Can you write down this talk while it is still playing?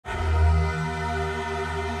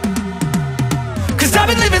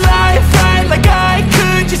like I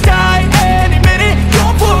could just die any minute.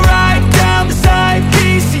 Going for a ride down the side,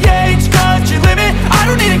 PCH, country limit. I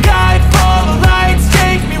don't need a guide, follow lights,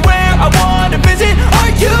 take me where I wanna visit.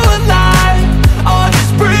 Are you alive? Or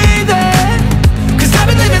just breathing? Cause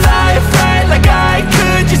I've been living life right like I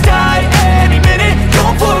could just die any minute.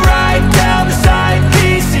 Going for a ride down the side,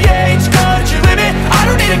 PCH, country limit. I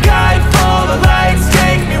don't need a guide, follow lights,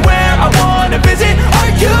 take me where I wanna visit.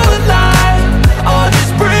 Are you alive? Or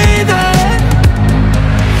just breathing?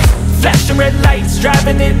 Flashing red lights,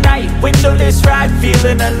 driving at night, windowless ride,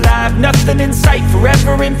 feeling alive. Nothing in sight,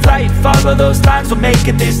 forever in flight. Follow those lines, we'll make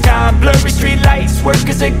it this time. Blurry street lights, work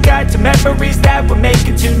as a guide to memories that we're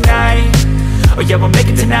making tonight. Oh yeah, we'll make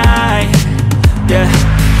it tonight. Yeah,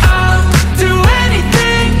 I'll do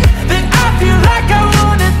anything that I feel like I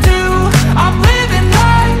wanna do. I'm living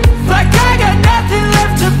life like I got nothing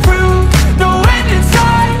left to prove. No end in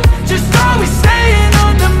sight, just always staying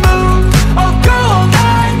on the move. I'll go all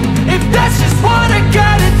night if that's just what I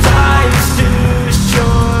gotta do. Life's too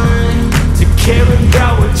short to care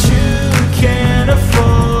about what you can't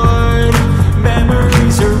afford.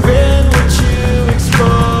 Memories are in what you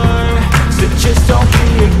explore, so just don't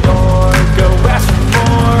be ignored. Go ask for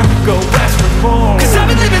more, go ask for more. Cause I've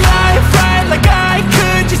been living life right like I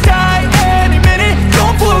could just die any minute.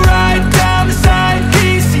 Going for a ride down the side,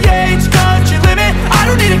 PCH, country limit. I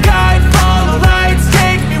don't need a guide, follow lights,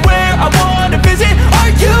 take me where I wanna visit.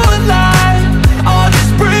 Are you alive? Or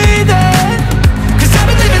just breathing? Cause I've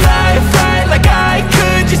been living life right like I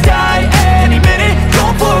could just die any minute.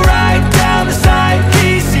 Going for a ride down the side,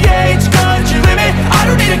 PCH, country limit. I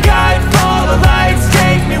don't need a guide, follow lights,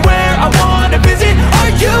 take me where I wanna visit.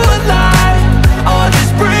 Are you alive? Or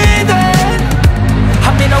just breathing?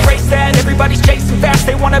 I'm in a race that everybody's chasing fast.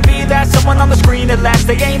 They wanna be that someone on the screen at last.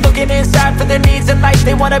 They ain't looking inside for their needs in life.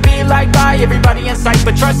 They wanna be liked by everybody in sight.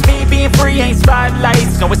 But trust me, being free ain't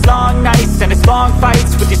spotlights. No, it's long nights and it's long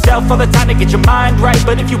fights with yourself all the time to get your mind right.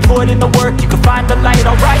 But if you put in the work, you can find the light,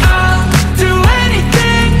 alright? I'll do anything